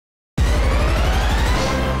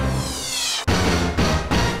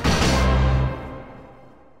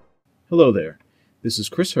Hello there. This is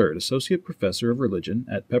Chris Hurd, Associate Professor of Religion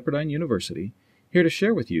at Pepperdine University, here to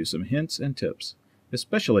share with you some hints and tips,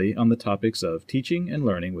 especially on the topics of teaching and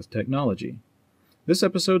learning with technology. This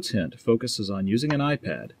episode's hint focuses on using an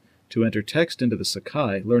iPad to enter text into the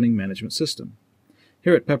Sakai learning management system.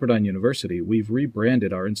 Here at Pepperdine University, we've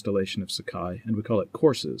rebranded our installation of Sakai and we call it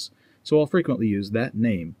Courses, so I'll frequently use that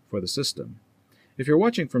name for the system. If you're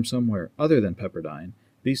watching from somewhere other than Pepperdine,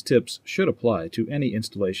 these tips should apply to any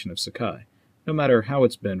installation of Sakai, no matter how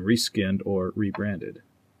it's been reskinned or rebranded.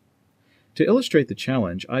 To illustrate the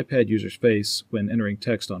challenge iPad users face when entering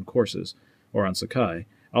text on Courses or on Sakai,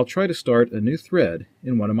 I'll try to start a new thread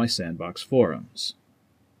in one of my sandbox forums.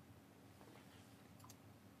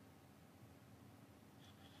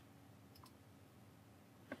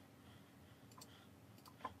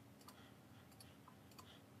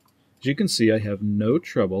 As you can see, I have no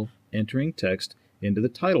trouble entering text into the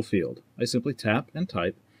title field. I simply tap and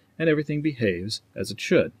type, and everything behaves as it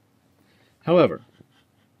should. However,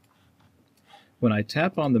 when I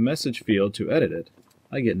tap on the message field to edit it,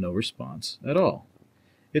 I get no response at all.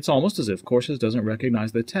 It's almost as if Courses doesn't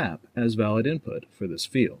recognize the tap as valid input for this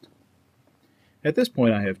field. At this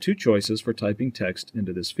point, I have two choices for typing text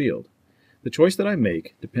into this field. The choice that I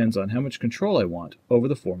make depends on how much control I want over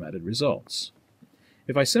the formatted results.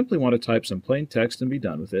 If I simply want to type some plain text and be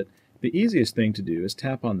done with it, the easiest thing to do is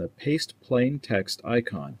tap on the Paste Plain Text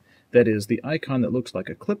icon, that is, the icon that looks like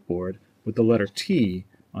a clipboard with the letter T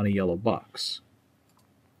on a yellow box.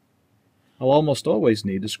 I'll almost always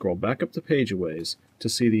need to scroll back up the page a ways to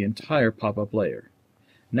see the entire pop-up layer.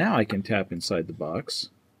 Now I can tap inside the box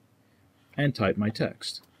and type my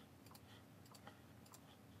text.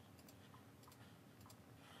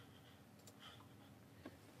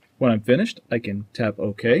 When I'm finished, I can tap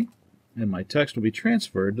OK, and my text will be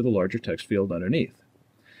transferred to the larger text field underneath.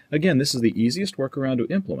 Again, this is the easiest workaround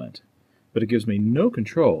to implement, but it gives me no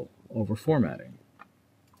control over formatting.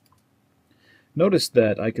 Notice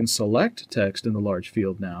that I can select text in the large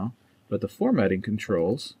field now, but the formatting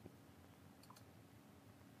controls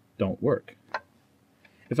don't work.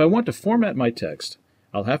 If I want to format my text,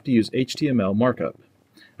 I'll have to use HTML markup.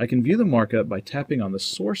 I can view the markup by tapping on the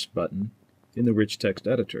Source button in the Rich Text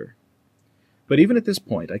Editor. But even at this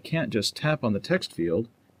point, I can't just tap on the text field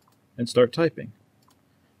and start typing.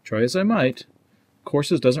 Try as I might,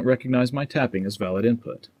 Courses doesn't recognize my tapping as valid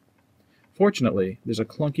input. Fortunately, there's a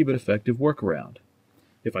clunky but effective workaround.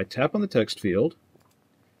 If I tap on the text field,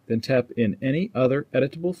 then tap in any other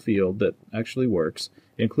editable field that actually works,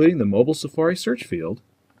 including the mobile Safari search field,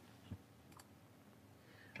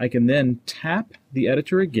 I can then tap the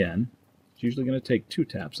editor again. It's usually going to take 2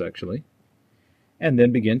 taps actually, and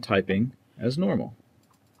then begin typing as normal.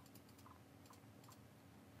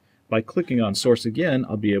 By clicking on Source again,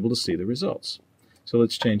 I'll be able to see the results. So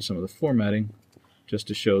let's change some of the formatting just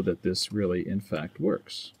to show that this really, in fact,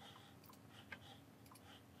 works.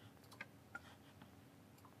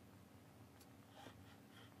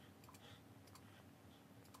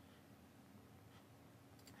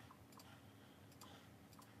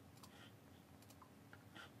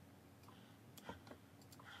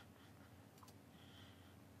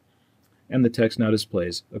 And the text now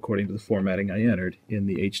displays according to the formatting I entered in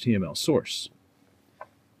the HTML source.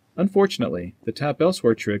 Unfortunately, the Tap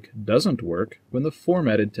Elsewhere trick doesn't work when the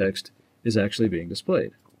formatted text is actually being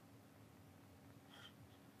displayed.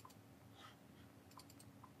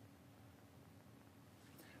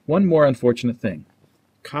 One more unfortunate thing.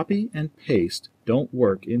 Copy and paste don't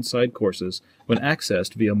work inside Courses when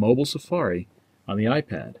accessed via mobile Safari on the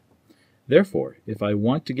iPad. Therefore, if I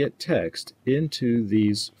want to get text into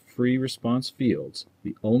these free response fields,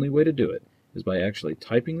 the only way to do it is by actually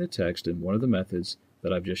typing the text in one of the methods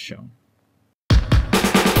that I've just shown.